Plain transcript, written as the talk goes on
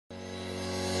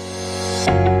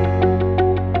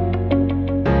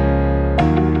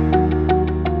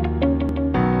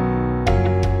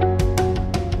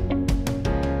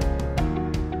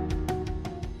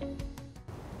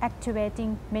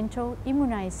activating mental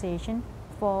immunization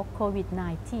for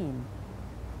COVID-19.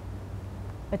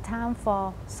 A time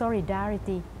for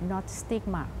solidarity, not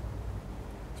stigma.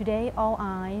 Today, all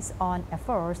eyes on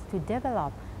efforts to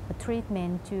develop a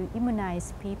treatment to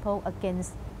immunize people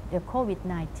against the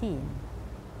COVID-19.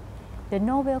 The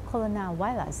novel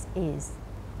coronavirus is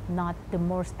not the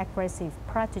most aggressive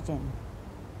pathogen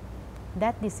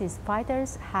that disease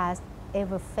fighters has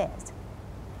ever faced,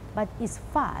 but is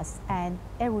fast and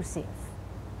elusive.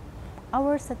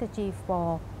 Our strategy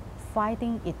for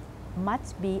fighting it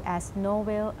must be as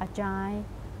novel, agile,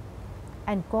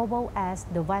 and global as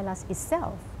the virus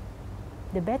itself.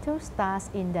 The battle starts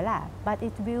in the lab, but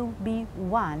it will be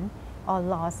won or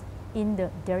lost in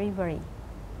the delivery.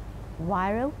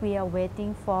 While we are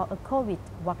waiting for a COVID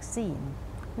vaccine,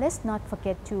 let's not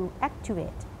forget to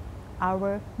activate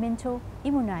our mental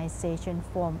immunization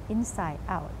from inside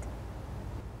out.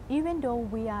 Even though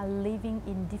we are living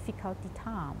in difficult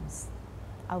times,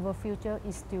 our future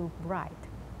is still bright.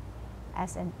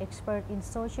 As an expert in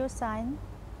social science,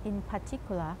 in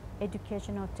particular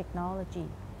educational technology,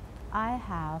 I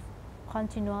have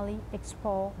continually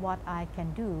explored what I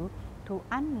can do to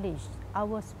unleash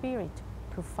our spirit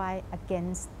to fight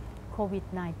against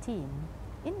COVID-19.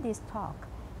 In this talk,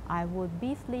 I will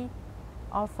briefly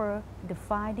offer the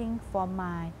findings from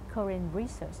my current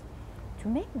research to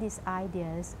make these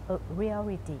ideas a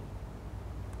reality.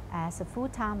 As a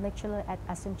full-time lecturer at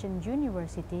Assumption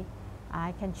University,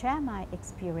 I can share my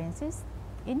experiences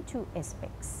in two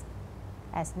aspects.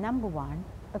 As number one,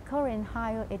 a current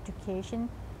higher education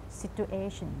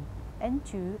situation, and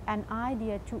two, an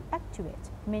idea to activate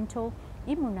mental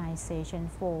immunization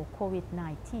for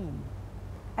COVID-19.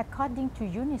 According to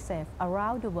UNICEF,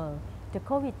 around the world, the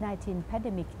COVID-19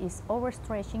 pandemic is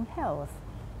overstretching health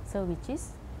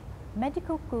services,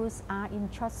 medical goods are in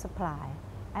short supply,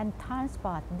 and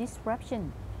transport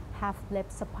disruption have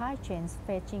left supply chains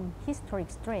facing historic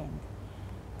strain.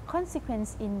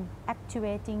 Consequence in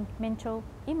activating mental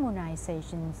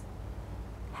immunizations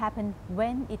happen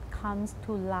when it comes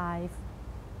to life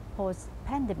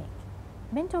post-pandemic.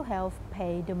 Mental health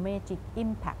play the major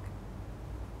impact.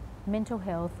 Mental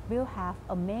health will have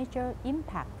a major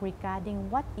impact regarding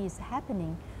what is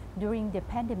happening during the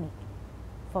pandemic.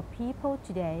 For people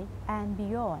today and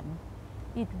beyond,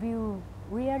 it will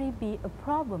really be a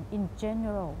problem in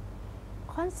general.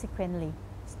 Consequently,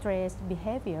 stress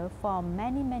behavior for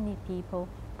many people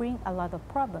bring a lot of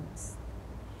problems.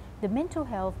 The mental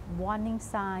health warning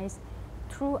signs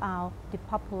throughout the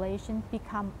population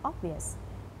become obvious.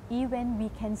 Even we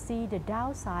can see the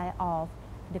downside of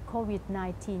the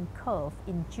COVID-19 curve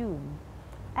in June.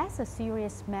 As a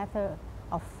serious matter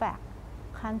of fact,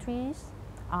 countries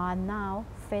are now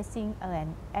facing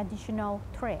an additional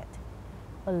threat,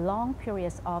 a long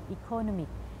period of economic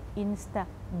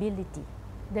instability.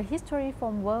 The history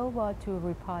from World War II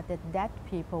reported that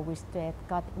people with stress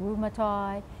got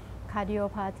rheumatoid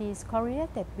cardiopathies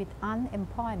correlated with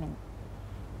unemployment.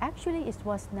 Actually, it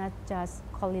was not just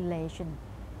correlation.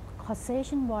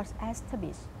 Causation was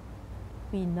established.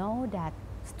 We know that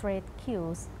stress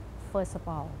kills, first of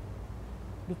all,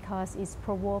 because it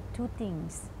provokes two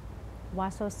things: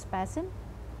 vasospasm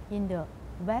in the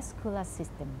vascular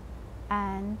system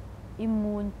and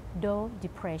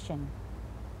immunodepression,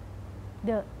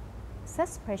 the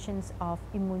suppression of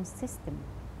immune system.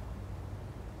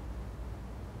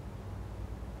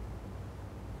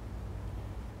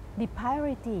 The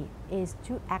priority is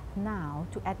to act now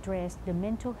to address the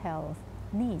mental health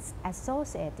needs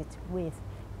associated with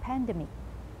pandemic,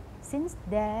 since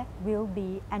there will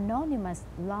be enormous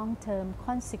long-term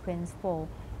consequences for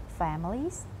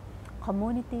families,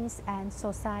 communities, and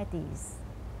societies.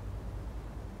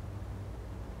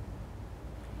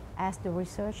 As the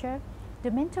researcher,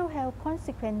 the mental health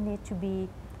consequences need to be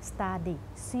studied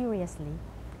seriously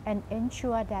and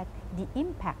ensure that the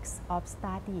impacts of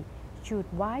study should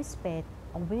widespread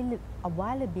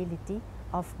availability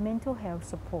of mental health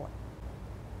support.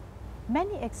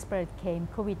 Many experts claim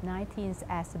COVID-19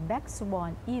 as a black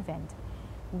swan event,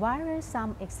 while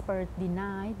some experts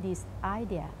deny this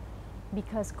idea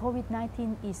because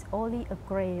COVID-19 is only a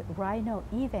gray rhino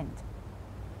event.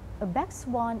 A black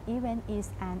swan event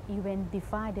is an event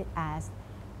defined as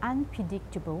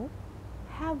unpredictable,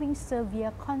 having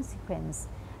severe consequences,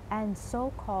 and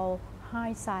so-called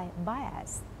hindsight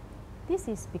bias. This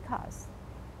is because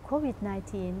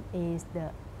COVID-19 is the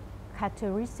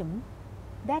cataclysm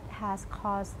that has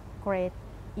caused great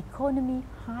economic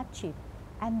hardship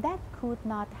and that could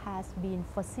not have been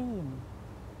foreseen.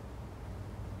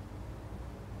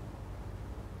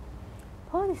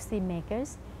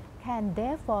 Policymakers can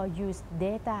therefore use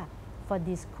data for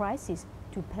this crisis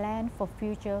to plan for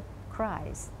future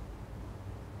crises.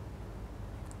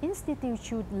 Institutes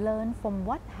should learn from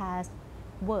what has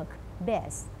worked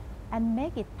best and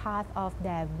make it part of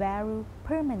their value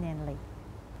permanently.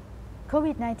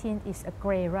 COVID-19 is a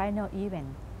grey rhino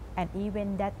event, an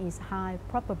event that is high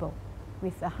probable,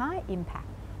 with a high impact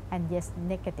and yet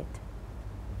negated.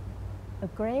 A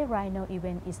grey rhino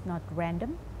event is not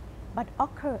random, but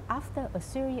occurs after a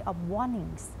series of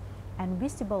warnings and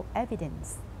visible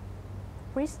evidence.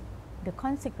 First, the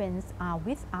consequences are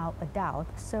without a doubt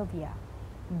severe,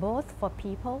 both for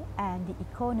people and the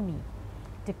economy.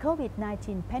 The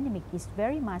COVID-19 pandemic is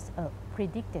very much a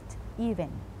predicted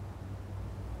event.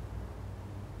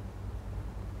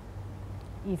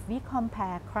 If we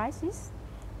compare crisis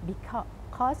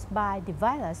caused by the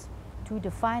virus to the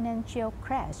financial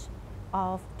crash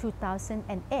of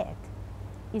 2008,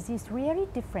 it is really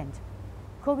different.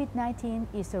 COVID-19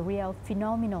 is a real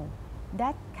phenomenon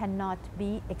that cannot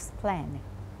be explained.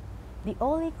 The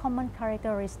only common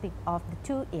characteristic of the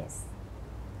two is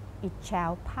it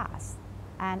shall pass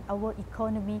and our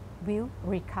economy will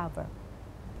recover.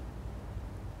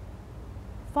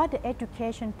 For the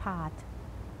education part,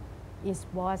 it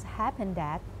was happened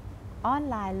that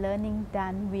online learning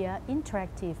done via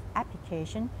interactive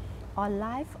application or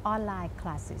live online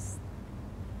classes.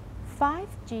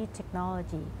 5G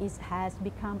technology has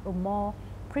become a more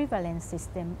prevalent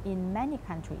system in many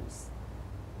countries.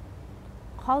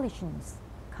 Colleges,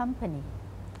 companies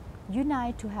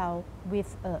unite to help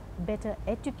with a better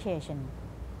education.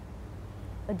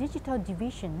 A digital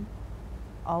division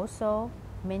also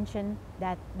mentioned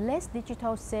that less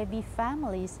digital savvy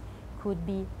families could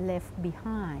be left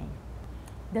behind.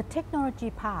 The technology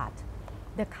part,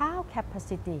 the cloud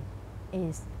capacity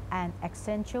is an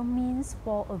essential means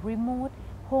for a remote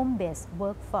home-based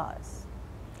workforce.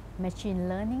 Machine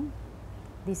learning,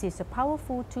 this is a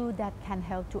powerful tool that can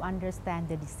help to understand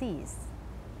the disease.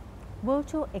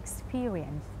 Virtual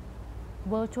experience,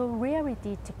 virtual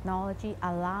reality technology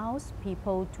allows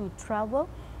people to travel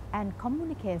and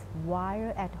communicate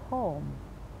while at home.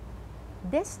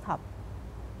 Desktop,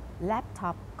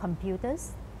 laptop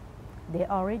computers, they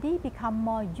already become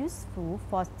more useful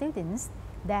for students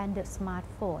than the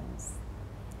smartphones.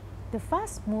 The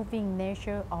fast-moving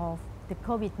nature of the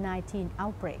COVID-19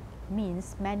 outbreak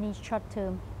means many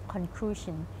short-term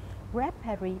conclusions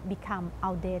rapidly become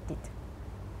outdated.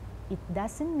 It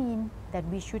doesn't mean that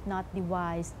we should not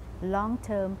devise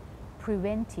long-term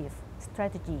preventive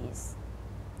strategies.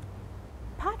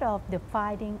 Part of the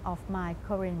finding of my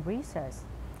current research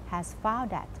has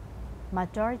found that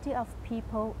majority of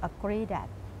people agree that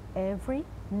every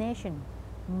nation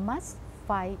must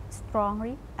fight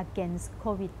strongly against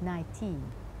COVID-19.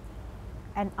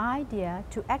 An idea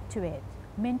to activate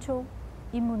mental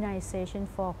immunization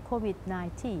for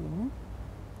COVID-19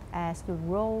 as the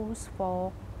roles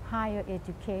for higher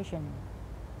education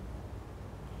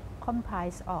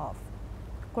comprise of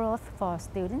growth for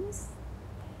students,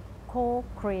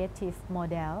 co-creative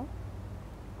model,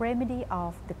 remedy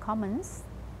of the commons,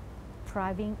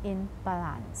 thriving in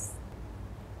balance.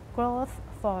 Growth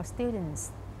for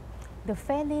students. The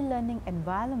friendly learning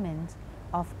environment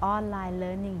of online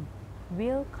learning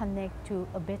will connect to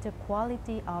a better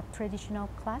quality of traditional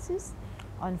classes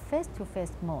on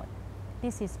face-to-face mode.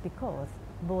 This is because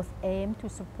both aim to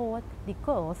support the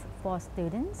growth for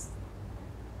students.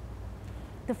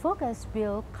 The focus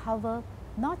will cover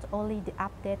not only the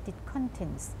updated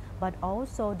contents, but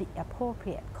also the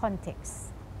appropriate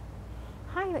context.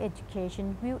 Higher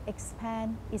education will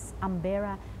expand its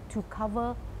umbrella to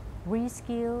cover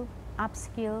reskill,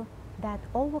 upskill that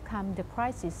overcome the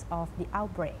crisis of the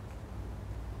outbreak.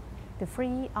 The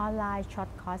free online short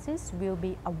courses will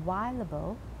be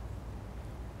available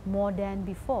more than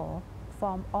before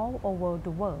from all over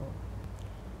the world.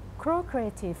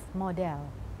 Co-creative model.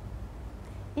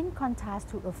 In contrast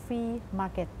to a free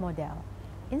market model,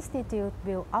 institute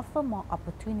will offer more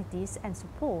opportunities and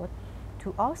support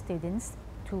to all students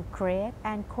to create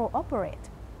and cooperate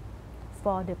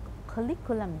for the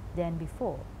curriculum than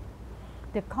before.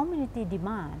 The community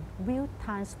demand will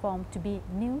transform to be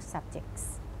new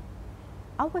subjects.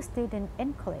 Our students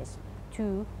encouraged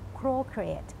to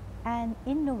co-create and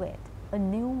innovate a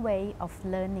new way of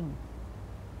learning.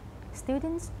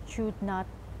 Students should not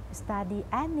study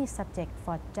any subject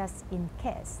for just in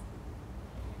case.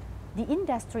 The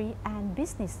industry and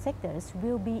business sectors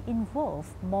will be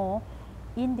involved more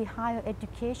in the higher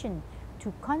education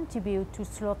to contribute to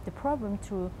solve the problem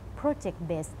through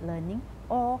project-based learning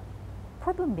or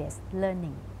problem-based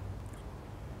learning.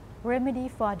 Remedy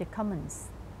for the commons.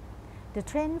 The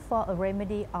trend for a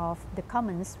remedy of the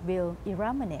commons will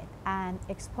eliminate an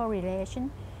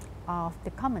exploitation of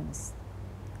the commons.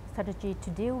 Strategies to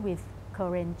deal with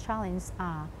current challenges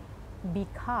are: be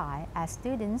kind, as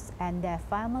students and their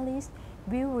families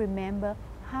will remember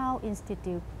how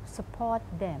institutes support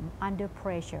them under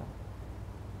pressure.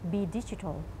 Be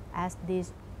digital, as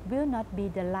this will not be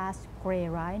the last gray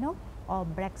rhino or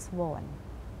black swan.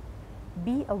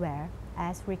 Be aware,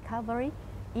 as recovery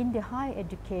in the higher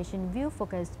education will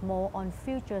focus more on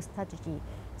future strategies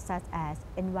such as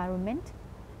environment,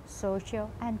 social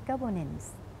and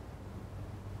governance.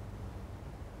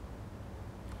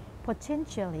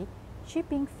 Potentially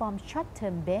shipping from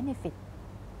short-term benefit.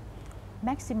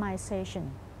 Maximization.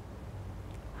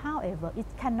 However, it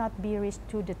cannot be reached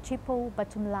to the triple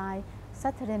bottom line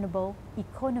sustainable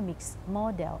economics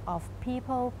model of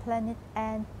people, planet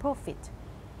and profit.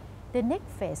 The next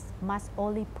phase must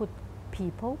only put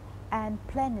people and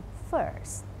planet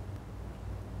first.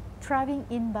 Thriving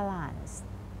in balance.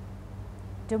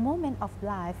 The moment of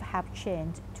life have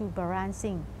changed to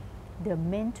balancing the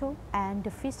mental and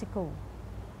the physical.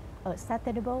 A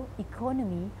sustainable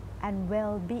economy and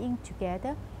well-being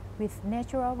together with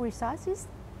natural resources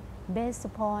based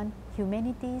upon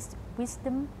humanity's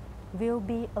wisdom will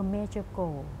be a major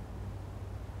goal.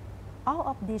 All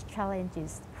of these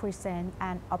challenges present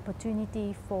an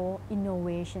opportunity for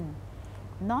innovation,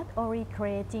 not only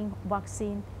creating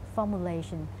vaccine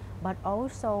formulation, but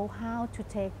also how to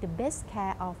take the best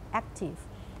care of active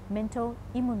mental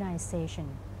immunization.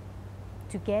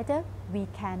 Together, we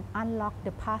can unlock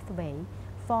the pathway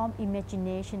from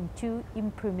imagination to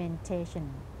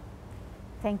implementation.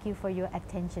 Thank you for your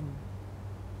attention.